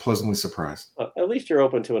was pleasantly surprised. At least you're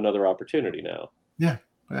open to another opportunity now. Yeah.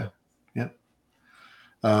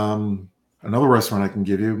 Another restaurant I can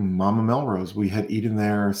give you, Mama Melrose. We had eaten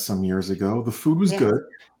there some years ago. The food was good.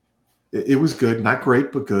 It was good. Not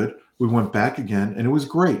great, but good. We went back again, and it was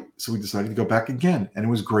great. So we decided to go back again, and it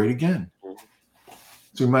was great again.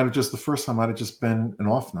 So we might have the first time might have just been an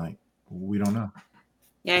off night. We don't know.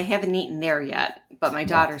 Yeah, I haven't eaten there yet, but my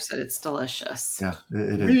daughter said it's delicious. Yeah,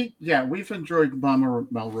 it is. We've enjoyed Mama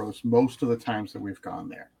Melrose most of the times that we've gone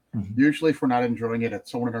there. Usually, if we're not enjoying it,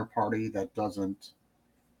 it's someone in our party that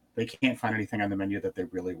they can't find anything on the menu that they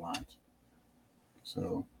really want.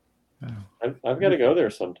 So I've got to go there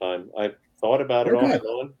sometime. I've thought about it off and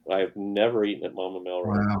on. I've never eaten at Mama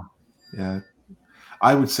Melrose. Wow. Yeah.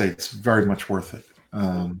 I would say it's very much worth it.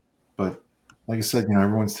 But like I said,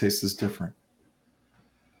 everyone's taste is different.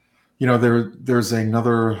 There's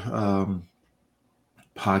another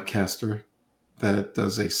podcaster that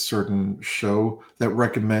does a certain show that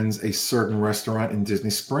recommends a certain restaurant in Disney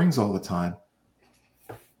Springs all the time.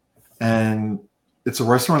 And it's a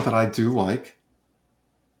restaurant that I do like,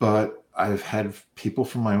 but I've had people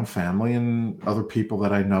from my own family and other people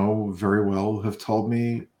that I know very well have told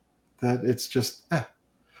me that it's just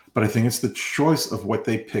But I think it's the choice of what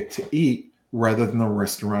they pick to eat rather than the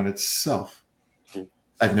restaurant itself.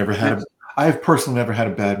 I have personally never had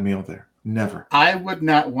a bad meal there. Never. I would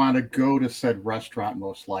not want to go to said restaurant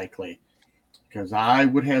most likely because I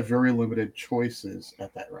would have very limited choices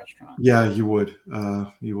at that restaurant. Yeah, you would.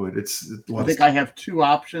 You would. I think I have 2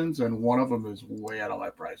 options, and one of them is way out of my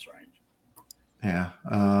price range. Yeah.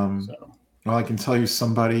 So Well, I can tell you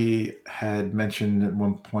somebody had mentioned at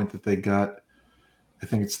one point that they got, I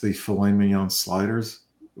think it's the filet mignon sliders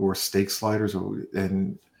or steak sliders,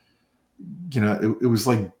 and it was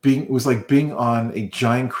like being on a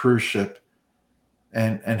giant cruise ship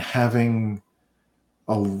and having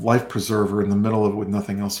a life preserver in the middle of it with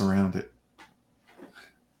nothing else around it.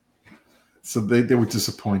 So they were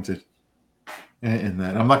disappointed in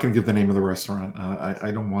that. I'm not going to give the name of the restaurant. I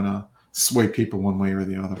don't want to sway people one way or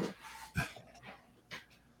the other.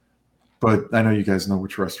 But I know you guys know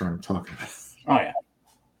which restaurant I'm talking about. oh yeah.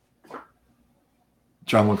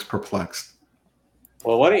 John looks perplexed.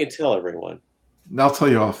 Well, why don't you tell everyone? I'll tell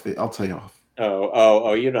you off. I'll tell you off.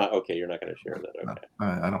 Oh, you're not okay. You're not going to share that. Okay, No,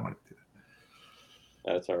 I don't want to do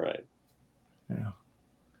that. that's all right. Yeah.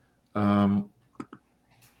 Are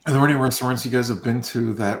there any restaurants you guys have been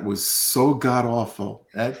to that was so god awful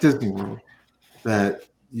at Disney World that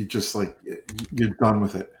you just like you're done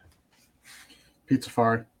with it? Pizza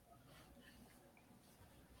Fari.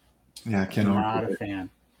 Yeah, I can't. Not a fan.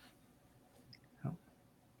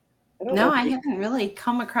 No, I haven't really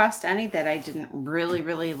come across any that I didn't really,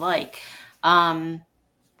 really like. Well,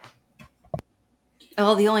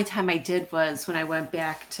 the only time I did was when I went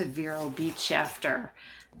back to Vero Beach after.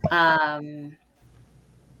 Well,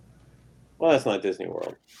 that's not Disney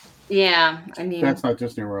World. Yeah, I mean That's not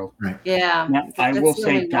Disney World. Right. yeah. Now, I that's will the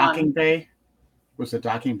say only Docking one. Bay was it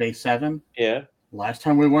Docking Bay 7. Yeah. Last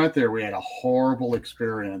time we went there, we had a horrible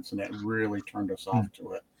experience, and it really turned us off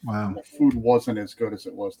to it. Wow. The food wasn't as good as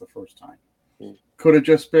it was the first time. Mm. Could have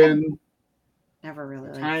just been Never really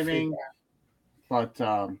liked timing, food but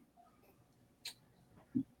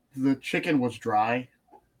the chicken was dry.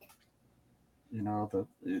 The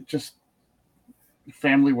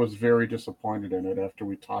family was very disappointed in it after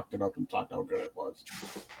we talked it up and talked how good it was.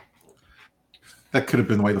 That could have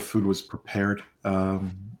been the way the food was prepared.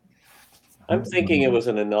 I'm thinking it was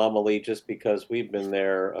an anomaly just because we've been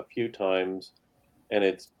there a few times, and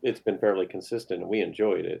it's been fairly consistent, and we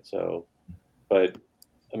enjoyed it. So, but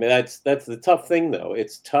I mean that's the tough thing, though.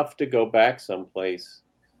 It's tough to go back someplace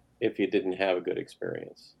if you didn't have a good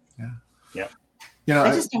experience. Yeah.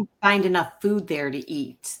 I just don't find enough food there to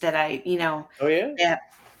eat that Oh yeah.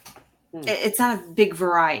 It's not a big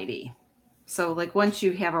variety. So like once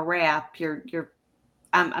you have a wrap,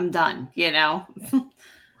 I'm done,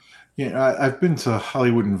 Yeah, I've been to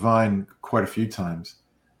Hollywood and Vine quite a few times,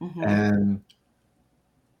 Mhm. and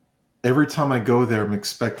every time I go there, I'm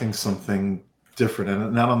expecting something different,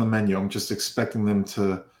 and not on the menu. I'm just expecting them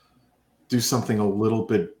to do something a little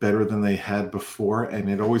bit better than they had before, and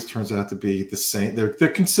it always turns out to be the same. They're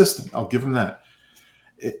consistent. I'll give them that.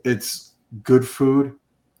 It's good food.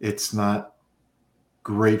 It's not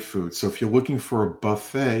great food. So if you're looking for a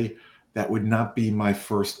buffet, that would not be my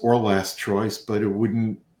first or last choice, but it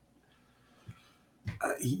wouldn't.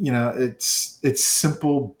 It's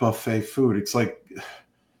simple buffet food. It's like,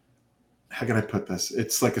 how can I put this?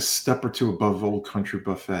 It's like a step or two above Old Country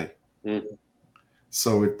Buffet. Mm-hmm.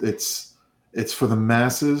 So it's for the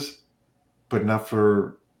masses, but not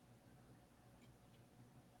for,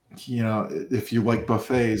 if you like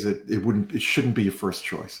buffets, it shouldn't be your first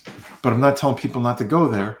choice. But I'm not telling people not to go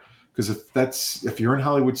there, because if you're in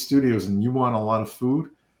Hollywood Studios and you want a lot of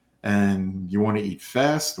food and you want to eat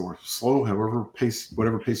fast or slow, whatever pace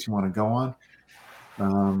you want to go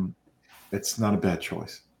on, it's not a bad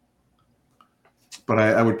choice. But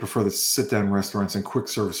I would prefer the sit-down restaurants and quick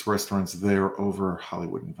service restaurants there over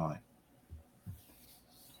Hollywood and Vine.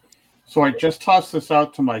 So I just tossed this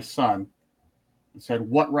out to my son and said,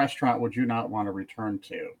 what restaurant would you not want to return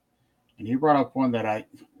to? And he brought up one that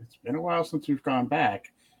it's been a while since we've gone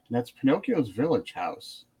back, and that's Pinocchio's Village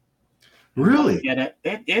House. Really?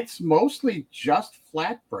 It's mostly just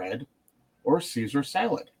flatbread or Caesar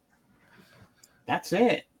salad. That's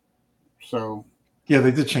it. So yeah,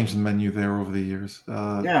 they did change the menu there over the years.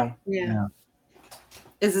 Yeah.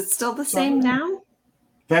 Is it still the same now?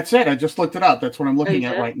 That's it. I just looked it up. That's what I'm looking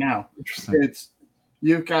at did? right now. Interesting.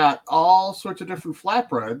 You've got all sorts of different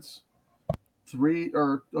flatbreads, 3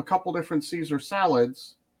 or a couple different Caesar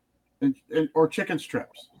salads, or chicken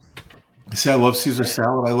strips. See, I love Caesar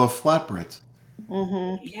salad. I love flatbreads.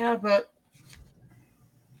 Mm-hmm. Yeah, but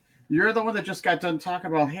you're the one that just got done talking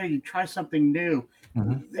about, hey, you try something new.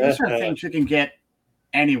 Mm-hmm. These are things you can get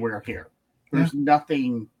anywhere here. There's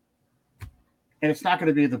nothing, and it's not going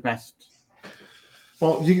to be the best.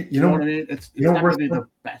 Well, You know what I mean? It's not going to be the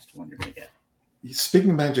best one you're going to get. Speaking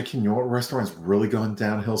of Magic King, you know what restaurant's really gone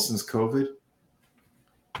downhill since COVID?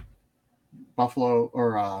 Buffalo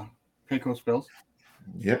or Pecos Bills.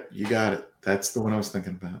 Yep, you got it. That's the one I was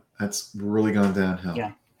thinking about. That's really gone downhill.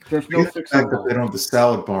 Yeah, there's no The fixing fact that they don't have the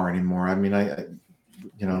salad bar anymore. I mean, I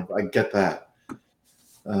get that.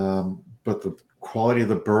 But the quality of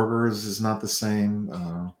the burgers is not the same.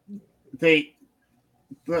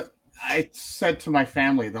 I said to my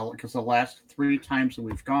family, though, because the last 3 times that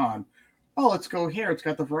we've gone, let's go here. It's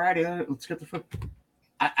got the variety. Let's get the food.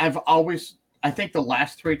 I think the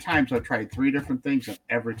last 3 times I've tried 3 different things, and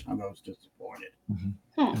every time I was disappointed.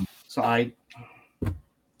 Mm-hmm. So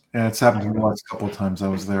yeah, it's happened to me the last couple of times I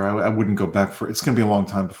was there. I wouldn't go back it's going to be a long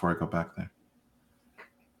time before I go back there.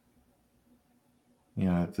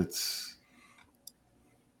 Yeah, it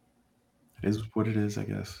is what it is, I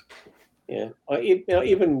guess. Yeah,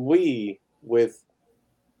 even we, with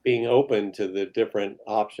being open to the different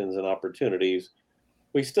options and opportunities,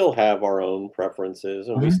 we still have our own preferences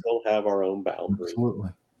and we still have our own boundaries. Absolutely.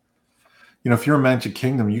 If you're in Magic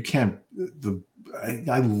Kingdom, you can't.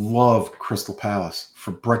 I love Crystal Palace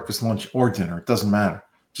for breakfast, lunch, or dinner. It doesn't matter.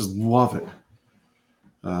 Just love it.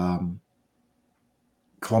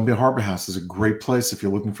 Columbia Harbor House is a great place if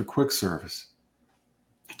you're looking for quick service.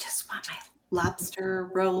 I just want my lobster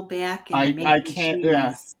roll back. And I can't.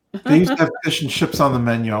 Yeah. They used to have fish and chips on the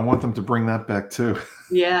menu. I want them to bring that back too.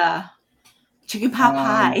 Yeah. Chicken pot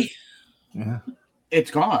pie. Yeah.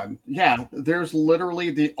 It's gone. Yeah. There's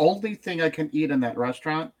literally the only thing I can eat in that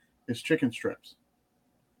restaurant is chicken strips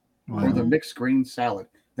or the mixed green salad.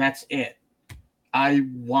 That's it. I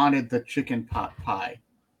wanted the chicken pot pie.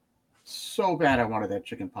 So bad I wanted that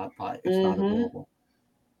chicken pot pie. It's not available.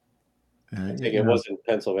 I think it wasn't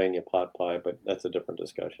Pennsylvania pot pie, but that's a different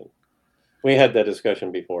discussion. We had that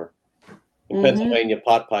discussion before. Pennsylvania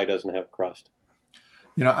pot pie doesn't have crust.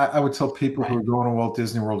 I would tell people who are going to Walt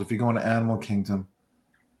Disney World, if you're going to Animal Kingdom,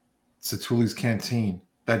 it's Satouli's Canteen.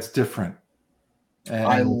 That's different. And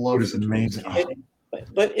I love it. Amazing.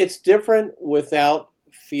 But it's different without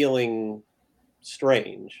feeling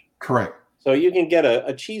strange. Correct. So you can get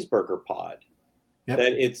a cheeseburger pod. Yep.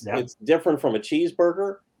 That it's different from a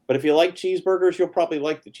cheeseburger. But if you like cheeseburgers, you'll probably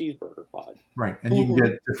like the cheeseburger pod. Right. And you can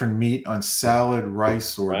get different meat on salad,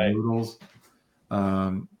 rice, or noodles.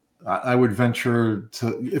 I would venture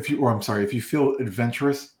to, if you feel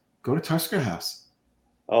adventurous, go to Tusker House.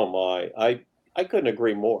 Oh my. I couldn't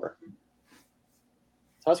agree more.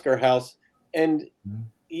 Tusker House. And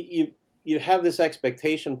you have this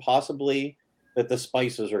expectation possibly that the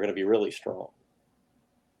spices are going to be really strong.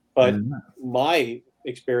 But my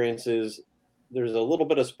experience is there's a little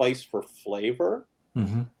bit of spice for flavor,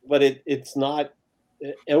 but it's not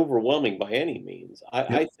overwhelming by any means.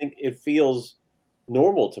 I think it feels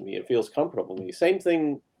normal to me. It feels comfortable to me. Same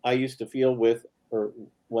thing I used to feel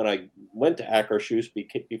when I went to Akershus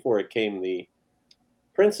before it came the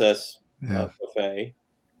Princess buffet.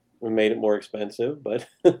 We made it more expensive, but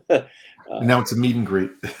now it's a meet and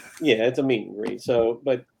greet. Yeah, it's a meet and greet. So,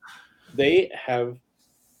 but they have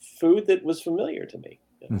food that was familiar to me.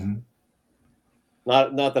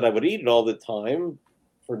 Not that I would eat it all the time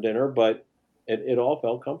for dinner, but it all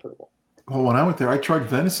felt comfortable. Well, when I went there, I tried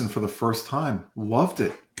venison for the first time. Loved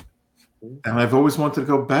it. And I've always wanted to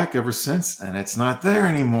go back ever since, and it's not there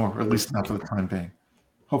anymore, or at least not for the time being.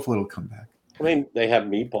 Hopefully it'll come back. I mean, they have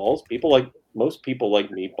meatballs. Most people like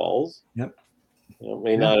meatballs. Yep. It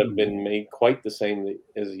may not have been made quite the same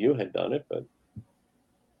as you had done it, but.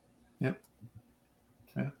 Yep.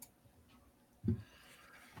 Yeah. All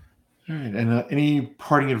right. And any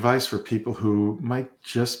parting advice for people who might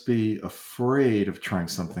just be afraid of trying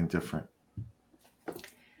something different?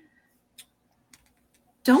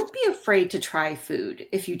 Don't be afraid to try food.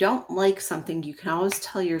 If you don't like something, you can always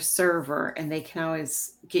tell your server and they can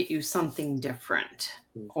always get you something different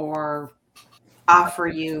or offer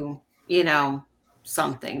you,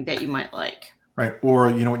 something that you might like. Right.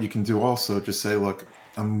 Or, what you can do also, just say, look,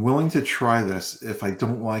 I'm willing to try this. If I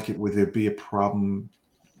don't like it, would there be a problem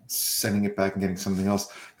sending it back and getting something else?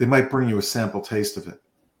 They might bring you a sample taste of it.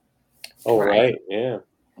 Oh, right. Yeah.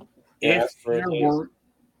 If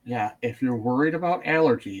you're worried about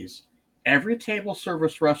allergies, every table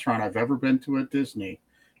service restaurant I've ever been to at Disney,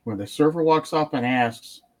 when the server walks up and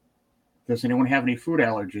asks, does anyone have any food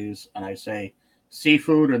allergies? And I say,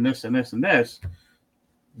 seafood and this and this and this,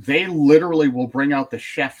 they literally will bring out the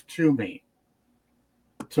chef to me.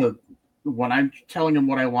 When I'm telling him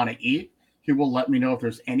what I want to eat, he will let me know if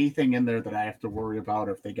there's anything in there that I have to worry about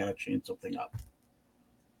if they got to change something up.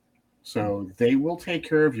 So they will take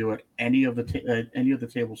care of you at any of the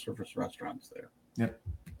table service restaurants there. Yep.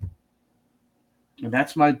 And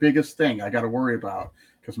that's my biggest thing I got to worry about,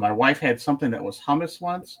 because my wife had something that was hummus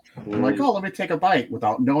once. I'm like, oh, let me take a bite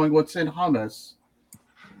without knowing what's in hummus.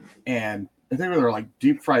 And I think they were like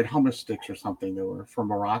deep fried hummus sticks or something. They were from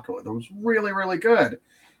Morocco. It was really, really good.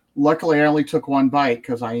 Luckily, I only took one bite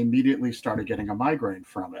because I immediately started getting a migraine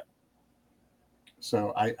from it.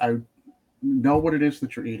 So I know what it is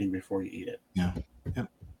that you're eating before you eat it. Yeah. Yep.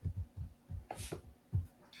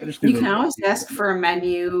 You can always ask for a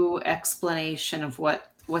menu explanation of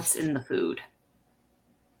what's in the food.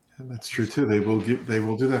 And that's true too. They will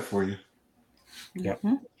do that for you. Yep.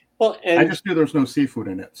 Mm-hmm. Well, and I just knew there was no seafood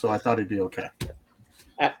in it, so I thought it'd be okay.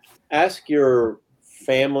 Ask your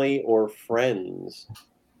family or friends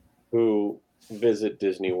who visit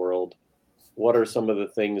Disney World, what are some of the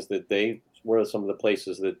things what are some of the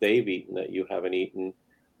places that they've eaten that you haven't eaten?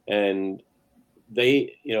 And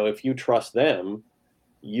they, if you trust them,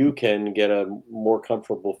 you can get a more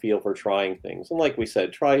comfortable feel for trying things. And like we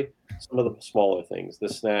said, try some of the smaller things, the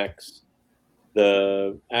snacks,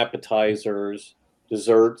 the appetizers,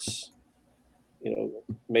 desserts,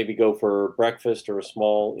 maybe go for breakfast or a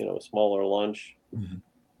smaller lunch.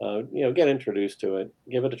 Mm-hmm. Get introduced to it,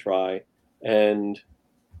 give it a try, and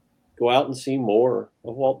go out and see more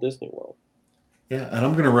of Walt Disney World. Yeah, and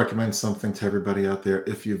I'm going to recommend something to everybody out there.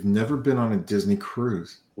 If you've never been on a Disney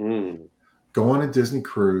cruise, go on a Disney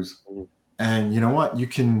cruise, and you know what? You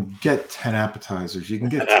can get 10 appetizers. You can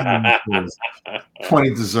get 10 20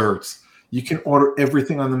 desserts. You can order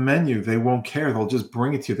everything on the menu. They won't care. They'll just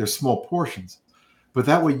bring it to you. They're small portions. But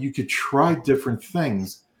that way you could try different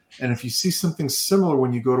things. And if you see something similar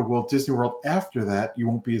when you go to Walt Disney World after that, you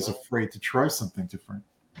won't be as afraid to try something different.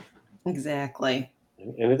 Exactly.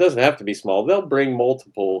 And it doesn't have to be small. They'll bring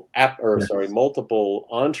multiple multiple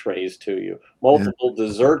entrees to you, multiple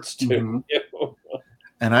desserts to you.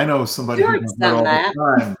 And I know somebody who does that all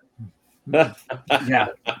the time.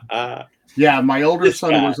 Yeah. My older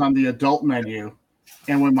son was on the adult menu,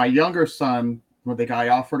 and when my younger son, when the guy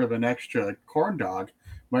offered him an extra corn dog,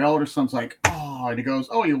 my older son's like, oh, and he goes,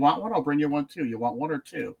 oh, you want one? I'll bring you one too. You want one or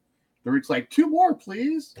two? The Rick's like, 2 more,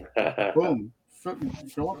 please. Boom.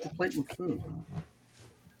 Fill up the plate with food.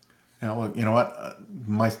 Now, look, you know what?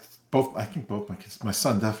 I think both my kids, my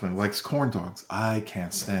son definitely likes corn dogs. I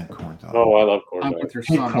can't stand corn dogs. Oh, I love corn dogs. I'm with your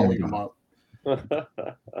son holding them up.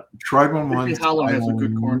 Tried one once. Hollow has a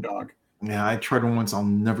good corn dog. Yeah, I tried one once. I'll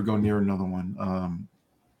never go near another one.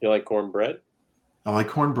 You like cornbread? I like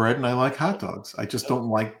cornbread and I like hot dogs. I just don't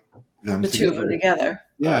like them two of them together.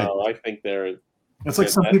 Yeah. I think they're... It's like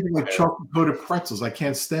some people like chocolate-coated pretzels. I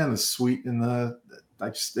can't stand the sweet and the...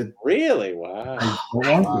 Really? Wow.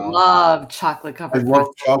 I love chocolate covered. I love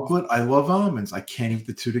chocolate. I love almonds. I can't eat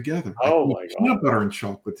the two together. Oh my god! Peanut butter and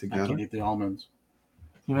chocolate together. I can't eat the almonds.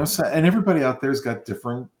 So, and everybody out there's got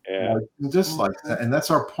different likes and dislikes, and that's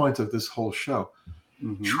our point of this whole show.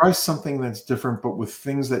 Mm-hmm. Try something that's different, but with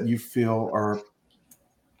things that you feel are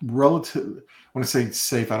relative. When I say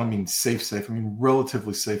safe, I don't mean safe. I mean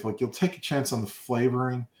relatively safe. Like you'll take a chance on the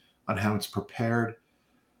flavoring, on how it's prepared.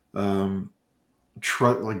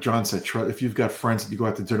 Like John said, if you've got friends that you go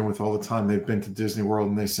out to dinner with all the time, they've been to Disney World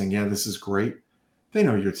and they're saying, yeah, this is great. They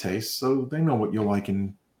know your taste, so they know what you like all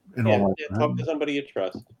that. Talk to somebody you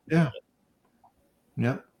trust. Yeah.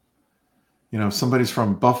 Yep. If somebody's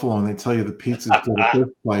from Buffalo and they tell you the pizza's good at this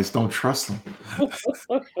place, don't trust them.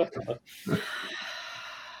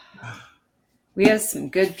 We have some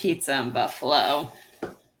good pizza in Buffalo.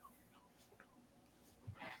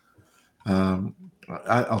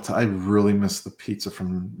 I really miss the pizza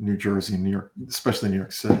from New Jersey and New York, especially New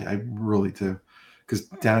York City. I really do. Because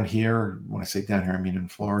down here, when I say down here, I mean in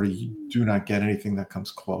Florida, you do not get anything that comes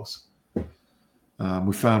close.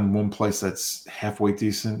 We found one place that's halfway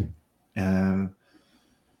decent, and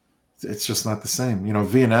it's just not the same.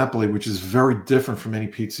 Via Napoli, which is very different from any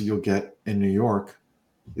pizza you'll get in New York,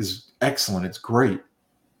 is excellent. It's great.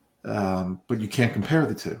 But you can't compare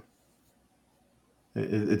the two.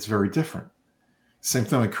 It's very different. Same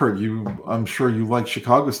thing with Kurt. I'm sure you like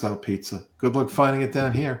Chicago-style pizza. Good luck finding it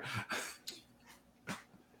down here.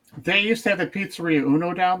 They used to have the Pizzeria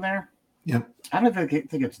Uno down there. Yep. I don't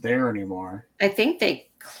think it's there anymore. I think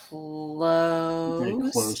they closed.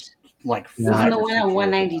 They closed like 5 the one on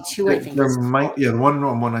 192, I think. The one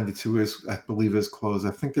on 192 I believe is closed.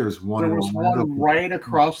 I think there's one. There was one right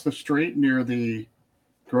across the street near the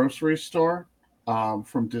grocery store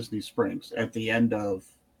from Disney Springs at the end of,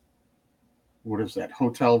 what is that,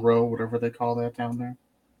 Hotel Row, whatever they call that down there.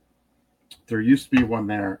 There used to be one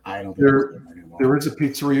there. I don't think it's there anymore. There is a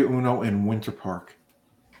Pizzeria Uno in Winter Park,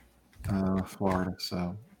 Florida.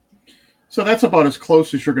 So So that's about as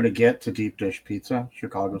close as you're going to get to deep dish pizza,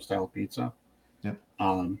 Chicago style pizza. Yep.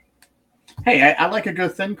 Hey, I like a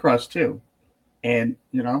good thin crust too, and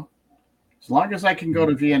as long as I can go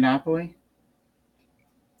to Via Napoli,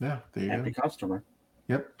 Yeah, there you happy go. customer.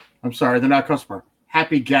 Yep. I'm sorry, they're not customer.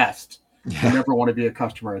 Happy guest. You Yeah. never want to be a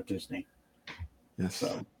customer at Disney. Yes.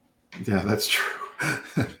 So Yeah, that's true.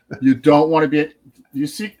 you don't want to be. You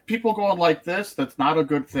see people going like this. That's not a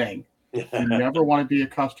good thing. You never want to be a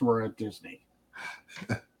customer at Disney.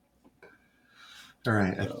 All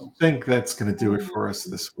right. So. I think that's going to do it for us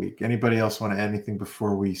this week. Anybody else want to add anything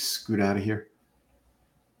before we scoot out of here?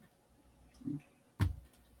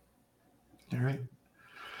 All right.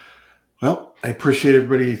 Well, I appreciate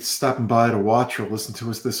everybody stopping by to watch or listen to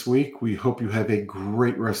us this week. We hope you have a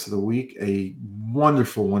great rest of the week, a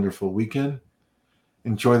wonderful, wonderful weekend.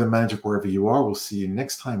 Enjoy the magic wherever you are. We'll see you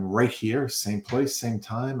next time right here, same place, same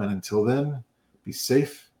time. And until then, be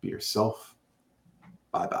safe, be yourself.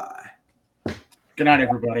 Bye-bye. Good night,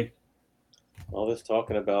 everybody. All this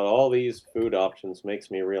talking about all these food options makes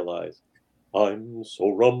me realize I'm so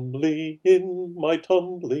rumbly in my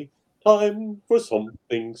tumbly. Time for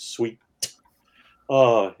something sweet.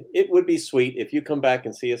 It would be sweet if you come back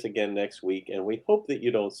and see us again next week, and we hope that you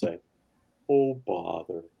don't say, "Oh,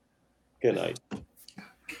 bother." Good night.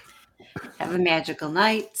 Have a magical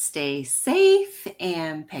night. Stay safe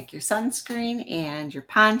and pack your sunscreen and your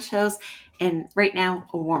ponchos. And right now,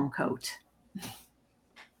 a warm coat.